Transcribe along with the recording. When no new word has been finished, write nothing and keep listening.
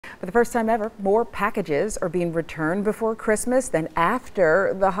For the first time ever, more packages are being returned before Christmas than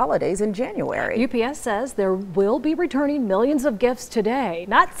after the holidays in January. UPS says there will be returning millions of gifts today,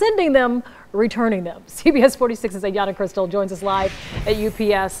 not sending them, returning them. CBS 46's Ayanna Crystal joins us live at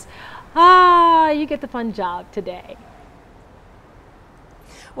UPS. You get the fun job today.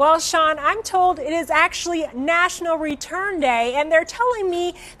 Well, Sean, I'm told it is actually National Return Day, and they're telling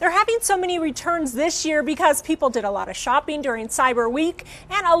me they're having so many returns this year because people did a lot of shopping during Cyber Week,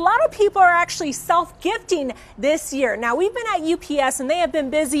 and a lot of people are actually self-gifting this year. Now, we've been at UPS, and they have been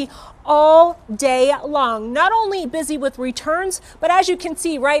busy all day long. Not only busy with returns, but as you can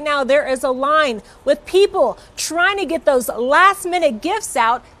see right now, there is a line with people trying to get those last-minute gifts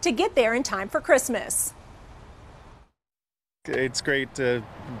out to get there in time for Christmas. It's great to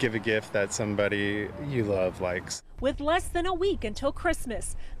give a gift that somebody you love likes. With less than a week until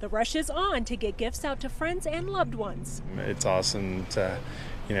Christmas, the rush is on to get gifts out to friends and loved ones. It's awesome to,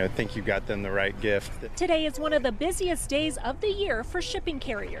 think you got them the right gift. Today is one of the busiest days of the year for shipping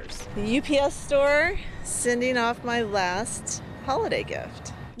carriers. The UPS store sending off my last holiday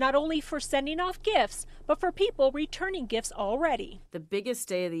gift. Not only for sending off gifts, but for people returning gifts already. The biggest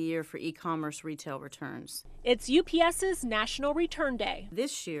day of the year for e-commerce retail returns. It's UPS's National Return Day.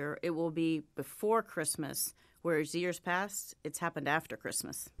 This year, it will be before Christmas, whereas years past, it's happened after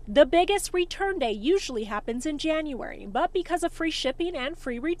Christmas. The biggest return day usually happens in January, but because of free shipping and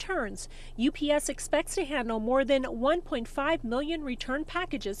free returns, UPS expects to handle more than 1.5 million return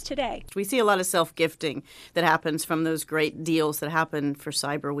packages today. We see a lot of self-gifting that happens from those great deals that happen for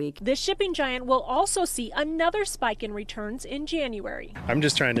Cyber Week. The shipping giant will also see another spike in returns in January. I'm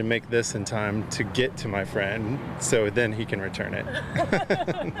just trying to make this in time to get to my friend so then he can return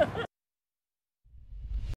it.